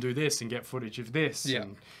 I'll go and do this and get footage of this. Yeah.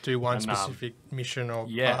 And do one specific mission or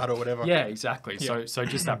part or whatever. Yeah, exactly. Yeah. So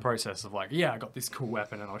just that process of like, I got this cool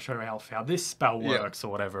weapon and I'll show you how this spell works or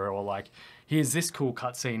whatever. Or like, here's this cool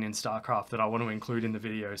cutscene in StarCraft that I want to include in the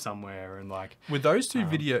video somewhere. And like, with those two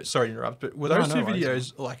videos, sorry to interrupt, but were those two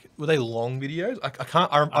videos like, were they long videos?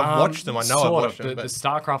 I've watched them. I know I've watched them. The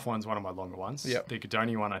StarCraft one's one of my longer ones. Yeah. The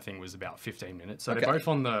Gudonia one I think was about 15 minutes. So they're both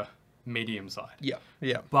on the medium side. Yeah.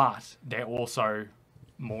 But they're also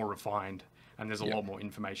more refined and there's a lot more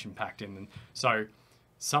information packed in them. So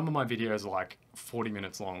some of my videos are like 40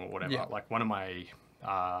 minutes long or whatever. Yeah. Like one of my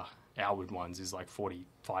Outward ones is like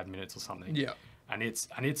 45 minutes or something. Yeah. And it's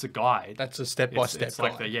a guide. That's a step-by-step It's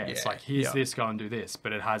like it's like, here's this, go and do this.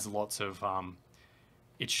 But it has lots of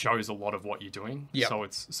it shows a lot of what you're doing. Yeah. So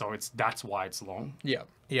that's why it's long. Yeah.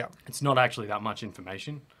 Yeah. It's not actually that much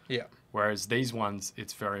information. Yeah. Whereas these ones,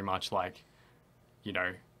 it's very much like, you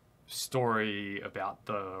know, story about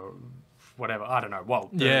the whatever. I don't know. Well,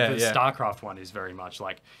 the StarCraft one is very much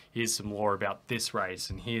like, here's some lore about this race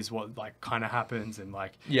and here's what like kind of happens and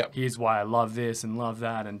like, here's why I love this and love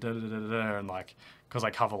that and da da da da and like, because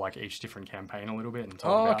I cover like each different campaign a little bit and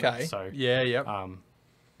talk about it. So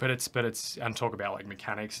but it's and talk about like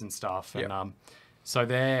mechanics and stuff and so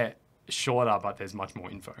they're shorter, but there's much more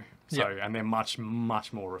info. So and they're much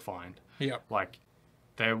more refined. Yeah, like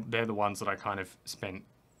they're the ones that I kind of spent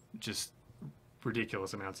just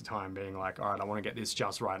ridiculous amounts of time being like, all right, I want to get this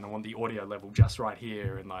just right, and I want the audio level just right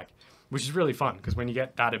here, and like, which is really fun because when you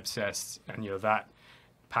get that obsessed and you're that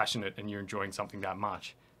passionate and you're enjoying something that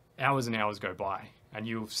much, hours and hours go by, and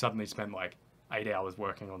you've suddenly spent like 8 hours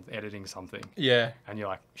working on editing something. Yeah. And you're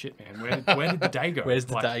like, shit, man, where did the day go? Where's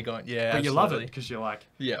the like, day gone? Yeah, but you love it because you're like,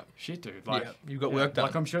 yeah, shit, dude. Like, you've got work done.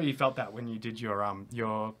 Like, I'm sure you felt that when you did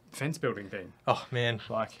your fence building thing. Oh man,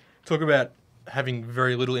 Like, talk about having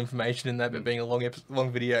very little information in that, but being a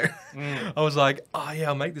long video. I was like, oh yeah,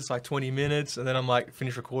 I'll make this like 20 minutes, and then I'm like,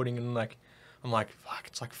 finish recording, and like, I'm like, fuck,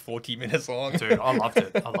 it's like 40 minutes long. dude, I loved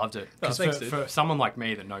it. I loved it. Oh, Because thanks, for someone like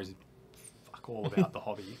me that knows fuck all about the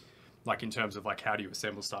hobby, like in terms of like how do you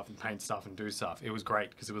assemble stuff and paint stuff and do stuff, it was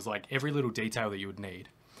great because it was like every little detail that you would need.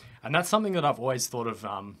 And that's something that I've always thought of,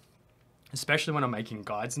 especially when I'm making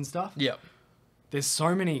guides and stuff. Yeah. There's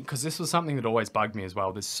so many, because this was something that always bugged me as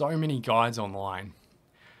well. There's so many guides online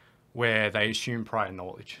where they assume prior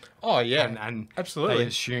knowledge. Oh yeah, And absolutely. they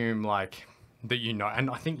assume like that you know, and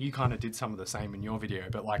I think you kind of did some of the same in your video,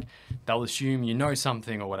 but like they'll assume you know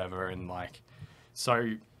something or whatever, and like,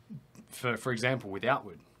 so for example, with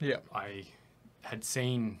Outward, Yeah. I had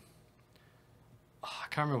seen, I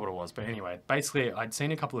can't remember what it was, but anyway, basically I'd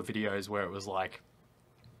seen a couple of videos where it was like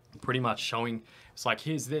pretty much showing, it's like,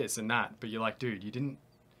 here's this and that, but you're like, dude, you didn't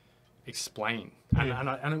explain. And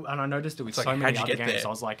I noticed it with It's so like, many how'd you other get games. there? I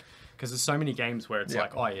was like, because there's so many games where it's Yeah.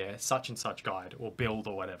 like, oh yeah, such and such guide or build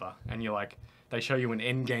or whatever, and you're like, they show you an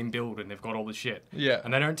end game build and they've got all the shit. Yeah.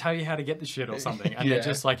 And they don't tell you how to get the shit or something. And Yeah. they're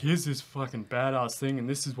just like, here's this fucking badass thing and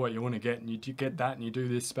this is what you want to get, and you do get that and you do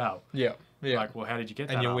this spell. Yeah. Yeah. Like, well, how did you get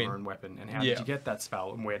And that you armor win. and weapon? And how Yeah. did you get that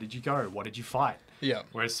spell? And where did you go? What did you fight? Yeah.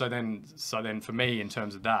 Whereas, so then for me, in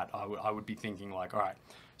terms of that, I would be thinking like, all right,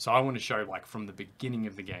 so I want to show like from the beginning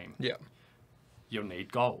of the game, Yeah. you'll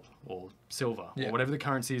need gold or silver Yeah. or whatever the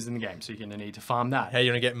currency is in the game. So you're going to need to farm that. How are you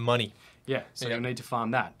gonna get money? Yeah, so Yeah. you'll need to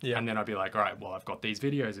farm that. Yeah. And then I'd be like, all right, well, I've got these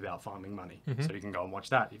videos about farming money. Mm-hmm. So you can go and watch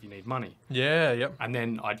that if you need money. Yeah. Yep. And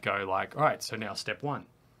then I'd go like, all right, so now step one,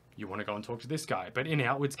 you want to go and talk to this guy. But in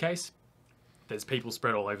Outward's case, there's people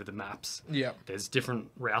spread all over the maps. Yeah. There's different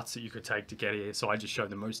routes that you could take to get here. So I just show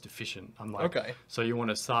the most efficient. I'm like, Okay. so you want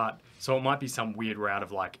to start, so it might be some weird route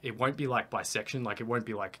of like, it won't be like by section. Like it won't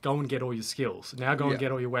be like, go and get all your skills. Now go Yeah. and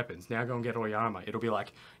get all your weapons. Now go and get all your armor. It'll be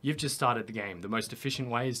like, you've just started the game. The most efficient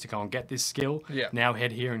way is to go and get this skill. Yeah. Now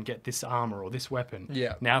head here and get this armor or this weapon.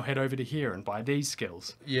 Yeah. Now head over to here and buy these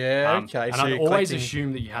skills. Yeah. Okay. And so I'd you're always collecting-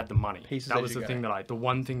 assume that you had the money. pieces That as was you the go. thing the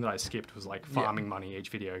one thing that I skipped was like farming money each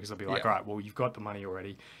video, because I'd be like, Yeah. all right, well, you've got the money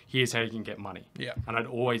already. Here's how you can get money. Yeah. And I'd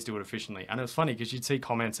always do it efficiently. And it was funny because you'd see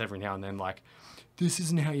comments every now and then like, this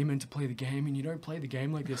isn't how you're meant to play the game, and you don't play the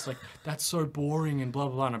game like this. Like, that's so boring and blah,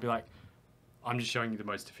 blah, blah. And I'd be like, I'm just showing you the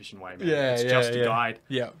most efficient way, man. Yeah. It's yeah, just yeah. a guide.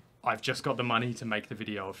 Yeah. I've just got the money to make the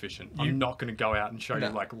video efficient. I'm not going to go out and show you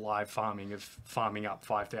No. like live farming of farming up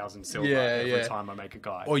 5,000 silver Yeah, every yeah. time I make a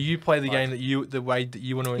guide. Or you play the Like- game the way that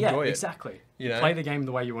you want to enjoy Yeah, it. exactly. You know? Play the game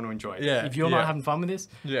the way you want to enjoy it. Yeah, If you're yeah. not having fun with this,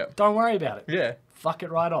 Yeah. don't worry about it. Yeah. Fuck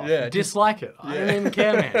it right off. Yeah, just- Dislike it. I don't even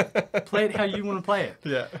care, man. Play it how you want to play it.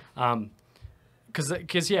 Yeah.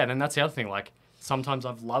 Because yeah, then that's the other thing. Like, sometimes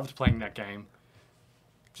I've loved playing that game,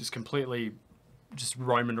 just completely, just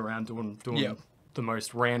roaming around doing Yeah. the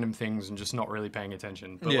most random things and just not really paying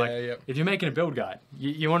attention. But Yeah, like, yeah. if you're making a build guide,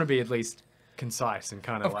 you want to be at least concise and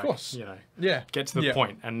kind of Of like, course. you know, Yeah. get to the Yeah.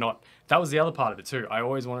 point and not. That was the other part of it too. I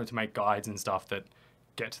always wanted to make guides and stuff that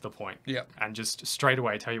get to the point. Yeah. And just straight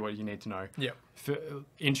away tell you what you need to know. Yeah.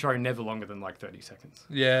 Intro never longer than like 30 seconds.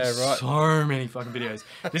 Yeah. Right. So many fucking videos.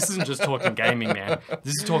 This isn't just talking gaming, man.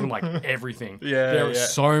 This is talking like everything. Yeah, There are yeah.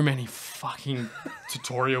 so many fucking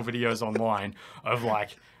tutorial videos online of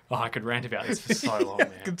like, oh, I could rant about this for so long,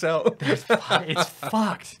 man. I can tell. It's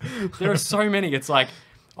fucked. There are so many. It's like,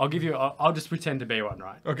 I'll just pretend to be one,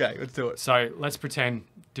 right? Okay, let's do it. So let's pretend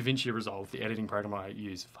DaVinci Resolve, the editing program I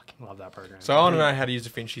use. Fucking love that program. So I want to know how to use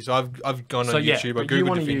DaVinci. So I've gone on YouTube, I but you googled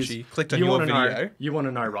wanna DaVinci, clicked on your video. You want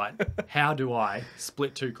to know, right? How do I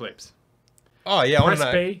split two clips? Oh yeah, I want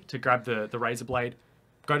Press to know. B to grab the razor blade.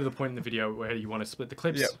 Go to the point in the video where you want to split the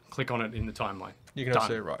clips. Yep. Click on it in the timeline. You can Done.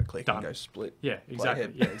 also right click Done. and go split. Yeah, exactly.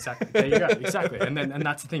 ahead. Yeah, exactly. There you go. Exactly. And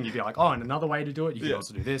that's the thing. You'd be like, oh, and another way to do it. You can Yeah.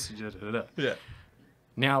 also do this. Yeah.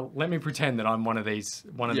 Now let me pretend that I'm one of these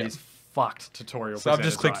Yeah. fucked tutorial. So I've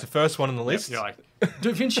just presenters, clicked right? the first one on the list. You're like,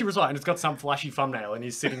 DaVinci Resolve, and it's got some flashy thumbnail, and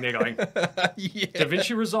he's sitting there going, Yeah.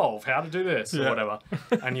 DaVinci Resolve, how to do this, or Yeah. whatever.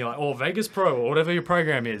 And you're like, or Vegas Pro, or whatever your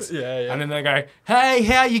program is. Yeah, yeah. And then they go, hey,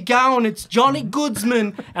 how you going? It's Johnny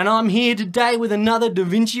Goodsman, and I'm here today with another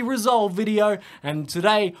DaVinci Resolve video. And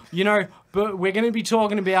today, but we're going to be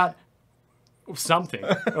talking about something.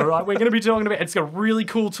 All right, we're going to be talking about, it's a really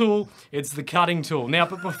cool tool. It's the cutting tool. Now,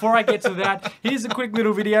 but before I get to that, here's a quick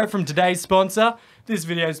little video from today's sponsor. This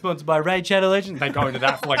video is sponsored by Raid Shadow Legends. They go into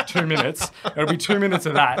that for like 2 minutes. It'll be 2 minutes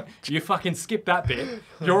of that. You fucking skip that bit.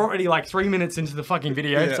 You're already like 3 minutes into the fucking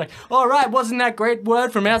video. Yeah. It's like, all right, wasn't that great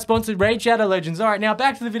word from our sponsor Raid Shadow Legends? All right, now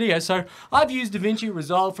back to the video. So I've used DaVinci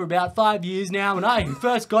Resolve for about 5 years now, and I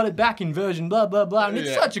first got it back in version blah, blah, blah. And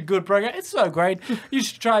it's such a good program. It's so great. You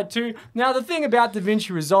should try it too. Now, the thing about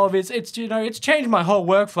DaVinci Resolve is it's changed my whole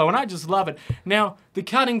workflow, and I just love it. Now, the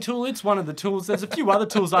cutting tool, it's one of the tools. There's a few other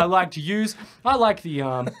tools I like to use. I like the,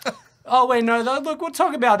 oh wait, no, look, we'll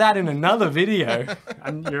talk about that in another video.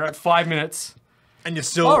 And you're at 5 minutes. And you're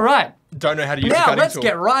still all right. Don't know how to use the cutting tool. Now, let's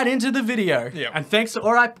get right into the video. Yeah. And thanks,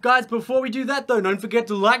 all right, guys, before we do that, though, don't forget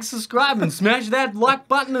to like, subscribe, and smash that like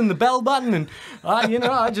button and the bell button. And, I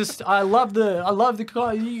love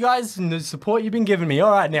you guys and the support you've been giving me.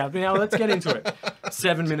 All right, now let's get into it.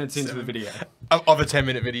 7 minutes into the video. Of a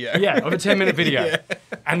 10-minute video. Yeah, of a 10-minute video. Yeah.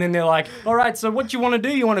 And then they're like, all right, so what you want to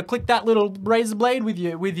do, you want to click that little razor blade with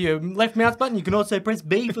your left mouse button. You can also press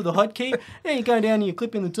B for the hotkey. And you go down and you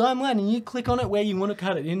clip in the timeline and you click on it where you want to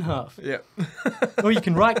cut it in half. Yeah. Or you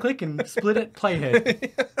can right click and split it,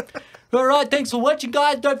 playhead. All right, thanks for watching,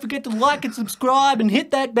 guys. Don't forget to like and subscribe and hit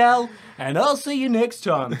that bell. And I'll see you next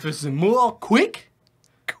time for some more quick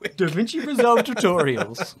DaVinci Resolve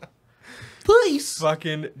tutorials. Peace.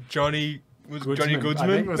 Fucking Johnny Goodsman. I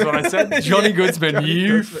think was what I said. Johnny Goodsman,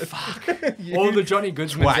 you fuck. All the Johnny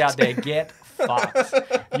Goodsmans out there, get fucked.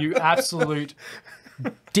 You absolute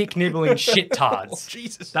dick-nibbling shit-tards. Oh,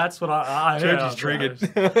 Jesus. That's what I Churchy's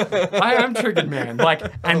triggered. I am triggered, man. Like,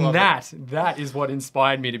 and that is what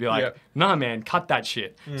inspired me to be like, nah, man, cut that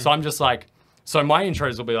shit. So I'm just like, so my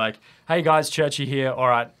intros will be like, hey guys, Churchy here. All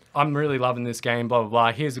right, I'm really loving this game, blah, blah,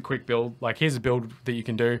 blah. Here's a quick build. Like, here's a build that you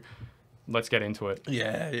can do. Let's get into it.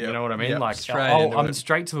 Yeah. You know what I mean? Like, I'm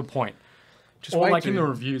straight to the point. Just or wait like in the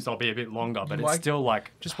reviews, I'll be a bit longer, but it's still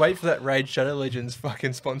like... Just wait for that Raid Shadow Legends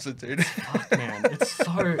fucking sponsor, dude. Fuck, man.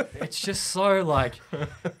 It's just so, like...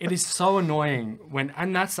 It is so annoying when...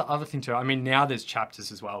 And that's the other thing, too. I mean, now there's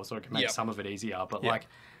chapters as well, so it can make some of it easier. But, like,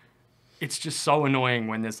 it's just so annoying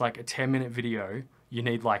when there's, like, a 10-minute video. You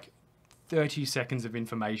need, like, 30 seconds of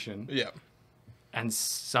information. Yeah. And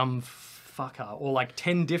some fucker, or like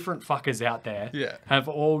 10 different fuckers out there have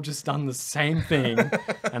all just done the same thing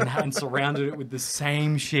and surrounded it with the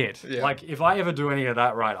same shit. Yeah. Like, if I ever do any of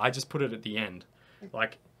that right, I just put it at the end.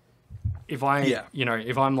 Like, if I,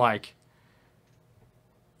 if I'm like,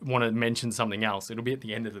 want to mention something else, it'll be at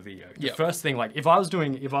the end of the video. The first thing, like, if I was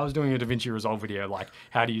doing a DaVinci Resolve video, like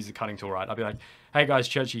how to use the cutting tool right, I'd be like, hey guys,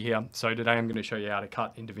 Churchy here. So today I'm going to show you how to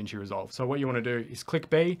cut in DaVinci Resolve. So what you want to do is click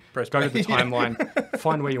B, go to the timeline,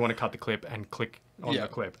 find where you want to cut the clip and click on the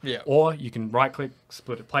clip. Yeah. Or you can right click,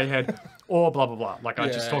 split it playhead, or blah, blah, blah. Like I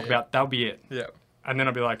just talk about, that'll be it. Yeah. And then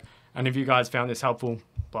I'll be like, and if you guys found this helpful,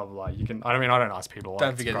 blah, blah, blah. You can, I don't ask people.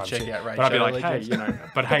 Don't forget to check out Raid Shadow Legends. But I'll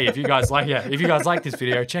be like, hey, if you guys like this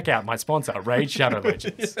video, check out my sponsor, Raid Shadow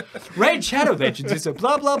Legends. Raid Shadow Legends is a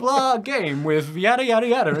blah, blah, blah game with yada, yada,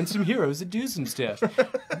 yada and some heroes that do some stuff.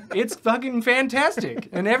 It's fucking fantastic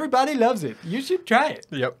and everybody loves it. You should try it.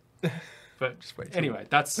 Yep. But anyway,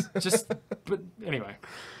 anyway.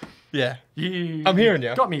 Yeah. I'm hearing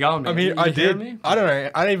you. Got me going, man. I'm here. I did. I don't know.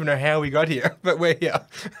 I don't even know how we got here, but we're here.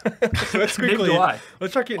 So let's quickly.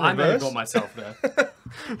 Let's try it in reverse. I may have got myself there.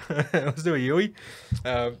 Let's do a Yui.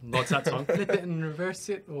 What's that song? Flip it and reverse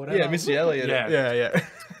it or whatever. Yeah, Missy Elliott. Yeah.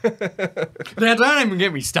 Now, don't even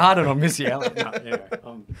get me started on Missy Elliott. No, anyway,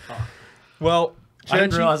 well, I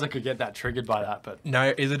didn't realize I could get that triggered by that, but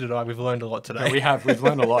no, either did I. We've learned a lot today. No, we've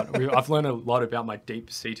learned a lot. I've learned a lot about my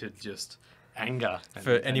deep-seated just anger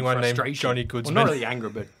for anyone named Johnny Goodsman. Well, not really anger,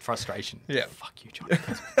 but frustration. Yeah. Fuck you, Johnny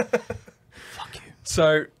Goodsman. Fuck you.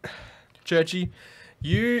 So, Churchy,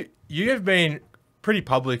 you have been pretty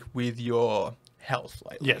public with your health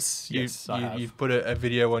lately. Yes, you've put a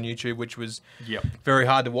video on YouTube which was very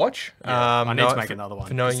hard to watch. Yeah. I need to make another one.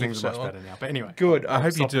 For knowing things are much better now. But anyway, good. I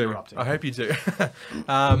hope you do.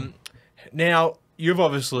 Now, your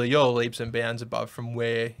leaps and bounds above from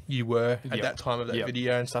where you were at that time of that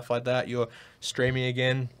video and stuff like that. You're streaming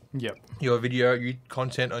again. Yep. Your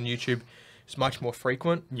content on YouTube is much more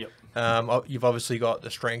frequent. Yep. You've obviously got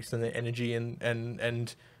the strength and the energy and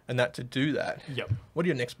that to do that. Yep. What are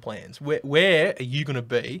your next plans? Where are you going to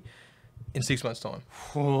be in 6 months' time?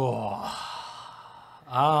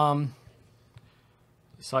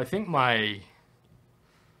 So I think my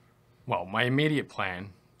immediate plan,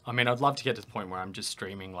 I mean, I'd love to get to the point where I'm just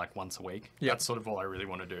streaming like once a week. Yeah. That's sort of all I really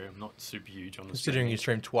want to do. I'm not super huge on the Considering streaming. you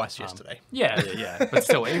streamed twice yesterday. Yeah. But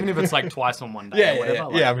still, even if it's like twice on one day or whatever,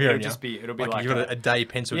 like, I'm hearing it'll be like you've got a day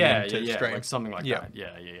penciled in to stream. like something like that.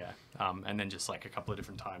 Yeah. And then just like a couple of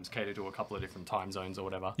different times, cater to a couple of different time zones or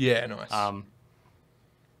whatever. Yeah, nice.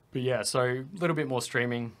 But yeah, so a little bit more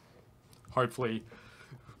streaming. Hopefully,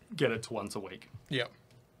 get it to once a week. Yeah.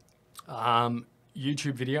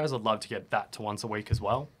 YouTube videos, I'd love to get that to once a week as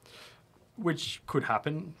well, which could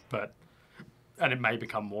happen, and it may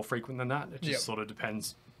become more frequent than that. It just sort of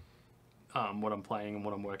depends what I'm playing and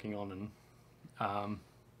what I'm working on,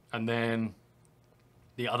 and then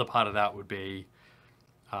the other part of that would be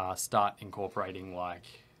start incorporating like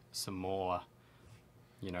some more,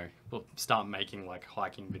 start making like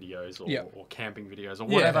hiking videos or camping videos or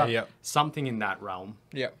whatever, something in that realm.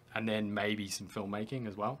 Yeah. And then maybe some filmmaking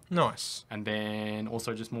as well. Nice. And then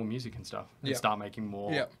also just more music and stuff. And start making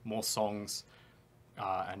more songs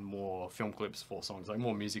and more film clips for songs, like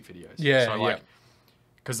more music videos. Yeah, so like,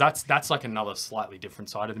 because that's like another slightly different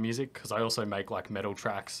side of the music, because I also make like metal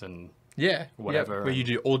tracks and whatever. Where you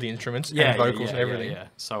do all the instruments and vocals and everything. Yeah.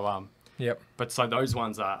 So but so those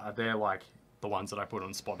ones they're like the ones that I put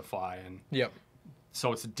on Spotify, and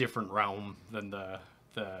so it's a different realm than the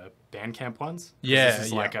Bandcamp ones. Yeah, this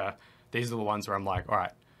is like these are the ones where I'm like, all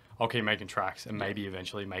right, I'll keep making tracks and maybe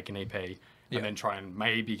eventually make an EP and then try and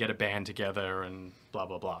maybe get a band together and blah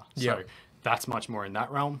blah blah. So that's much more in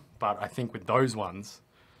that realm. But I think with those ones,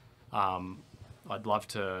 I'd love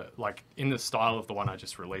to, like in the style of the one I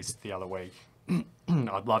just released the other week,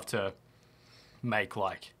 I'd love to make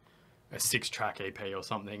like a 6-track EP or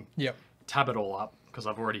something. Yep. Tab it all up, because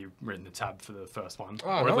I've already written the tab for the first one,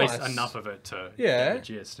 or at least enough of it to get the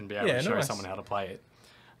gist and be able to show someone how to play it.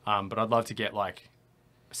 But I'd love to get like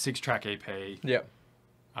a 6-track EP. Yep.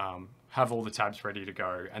 Have all the tabs ready to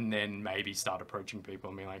go, and then maybe start approaching people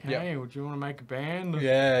and be like, "Hey, would you want to make a band?"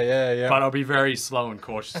 Yeah. But I'll be very slow and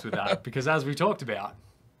cautious with that, because as we talked about,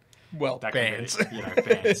 bands.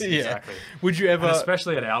 Bands, exactly. Would you ever, and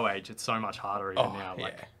especially at our age, it's so much harder even now.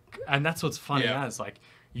 And that's what's funny as like.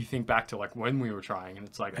 You think back to like when we were trying, and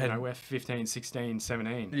it's like, we're 15, 16,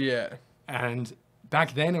 17. Yeah. And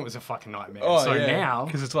back then it was a fucking nightmare. Now,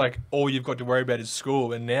 because it's like all you've got to worry about is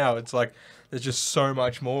school, and now it's like there's just so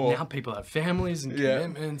much more. Now people have families and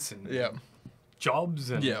commitments and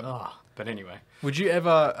jobs and but anyway. Would you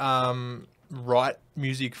ever write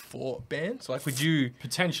music for bands? Like, would you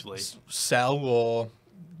potentially sell or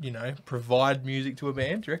provide music to a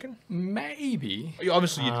band? Do you reckon? Maybe.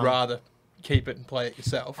 Obviously, you'd rather keep it and play it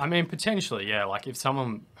yourself. I mean, potentially, yeah. Like if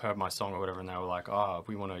someone heard my song or whatever and they were like, "Oh,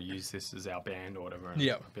 we want to use this as our band or whatever," and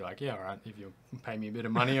I'd be like, "Yeah, all right. If you pay me a bit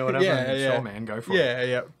of money or whatever, sure, man, go for it."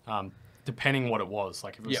 Yeah. Depending what it was,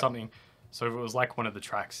 like if it was something, so if it was like one of the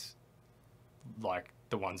tracks, like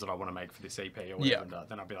the ones that I want to make for this EP or whatever,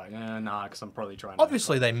 then I'd be like, nah, because I'm probably trying.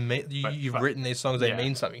 Obviously, you've written these songs; they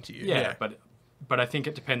mean something to you. Yeah, but I think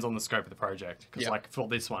it depends on the scope of the project, because like for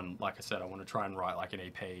this one, like I said, I want to try and write like an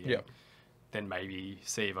EP. And then maybe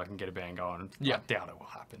see if I can get a band going. I doubt it will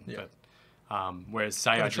happen. But whereas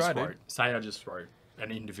say I just wrote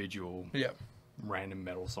an individual random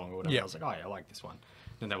metal song or whatever, I was like, oh yeah, I like this one.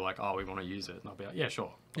 Then they were like, oh, we want to use it, and I'll be like, yeah,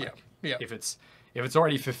 sure. Like, if it's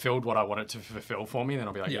already fulfilled what I want it to fulfill for me, then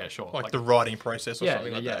I'll be like, yeah, sure. Like the writing process or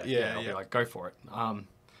something like that. I'll be like, go for it.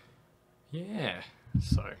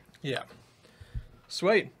 So yeah.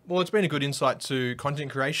 Sweet. Well, it's been a good insight to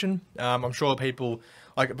content creation. I'm sure people,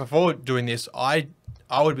 like before doing this, I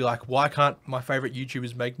would be like, why can't my favorite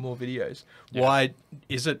YouTubers make more videos? Why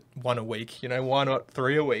is it one a week? Why not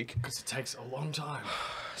 3 a week? Because it takes a long time.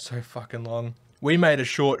 So fucking long. We made a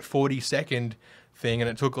short 40-second thing and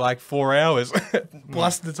it took like 4 hours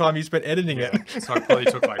plus the time you spent editing it. So it probably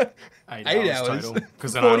took like 8 hours total.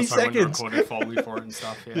 Because then I also went and recorded Foley for it and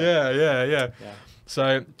stuff. Yeah.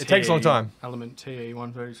 So it takes a long time. Element TE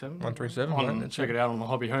 137. 137. Check it out on the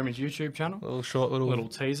Hobby Homies YouTube channel. Little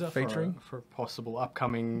teaser featuring for a possible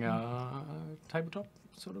upcoming tabletop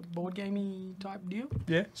sort of board gamey type deal.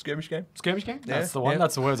 Yeah, skirmish game. Skirmish game. That's the one.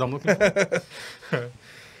 That's the words I'm looking for.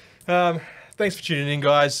 Thanks for tuning in,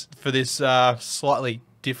 guys, for this slightly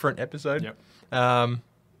different episode. Yep.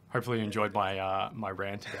 Hopefully you enjoyed my my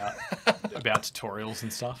rant about tutorials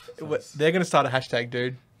and stuff. So they're going to start a hashtag,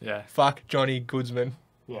 dude. Yeah. Fuck Johnny Goodsman.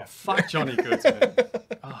 Yeah, fuck Johnny Goodsman.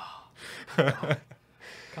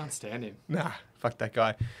 Can't stand him. Nah, fuck that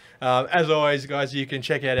guy. As always, guys, you can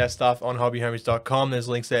check out our stuff on hobbyhomies.com. There's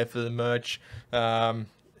links there for the merch,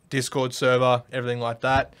 Discord server, everything like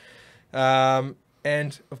that. And,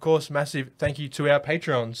 of course, massive thank you to our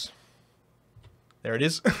patrons. There it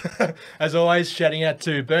is. As always, shouting out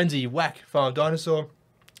to Burnsy, Whack, Farm Dinosaur,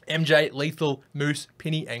 MJ, Lethal, Moose,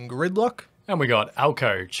 Penny, and Gridlock. And we got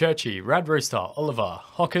Alco, Churchy, Rad Rooster, Oliver,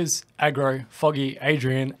 Hockers, Aggro, Foggy,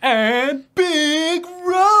 Adrian, and Big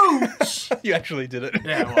Roach. You actually did it.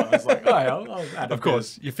 Yeah, well, I was like, oh, I'll add Of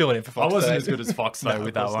course, you're filling in for Fox. I wasn't today. as good as Fox, though, No,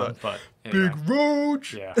 with of that one. course But Big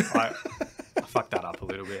Roach. yeah, I fucked that up a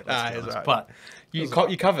little bit. let's be It's honest. right. But You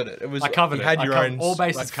covered it. It was I covered you it. had I your covered own all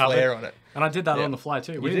bases like, covered. flair on it. And I did that Yeah. on the fly,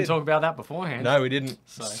 too. We You didn't did. talk about that beforehand. No, we didn't.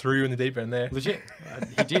 So- Just threw you in the deep end there. Legit.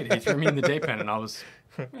 He did. He threw me in the deep end, and I was,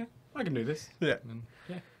 I can do this. Yeah. And,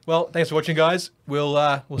 yeah. Well, thanks for watching, guys. We'll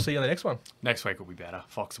see you on the next one. Next week will be better.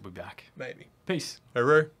 Fox will be back. Maybe. Peace.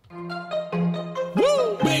 Hooroo.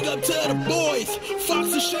 Woo! Big up to the boys,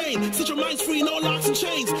 Fox and Shane. Set your minds free, no locks and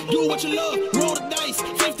chains. Do what you love, roll the dice.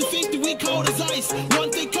 50-50, we cold as ice.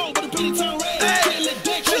 One thing cold, but a pretty turn red. Can't let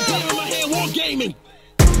that shit get in my head, war gaming.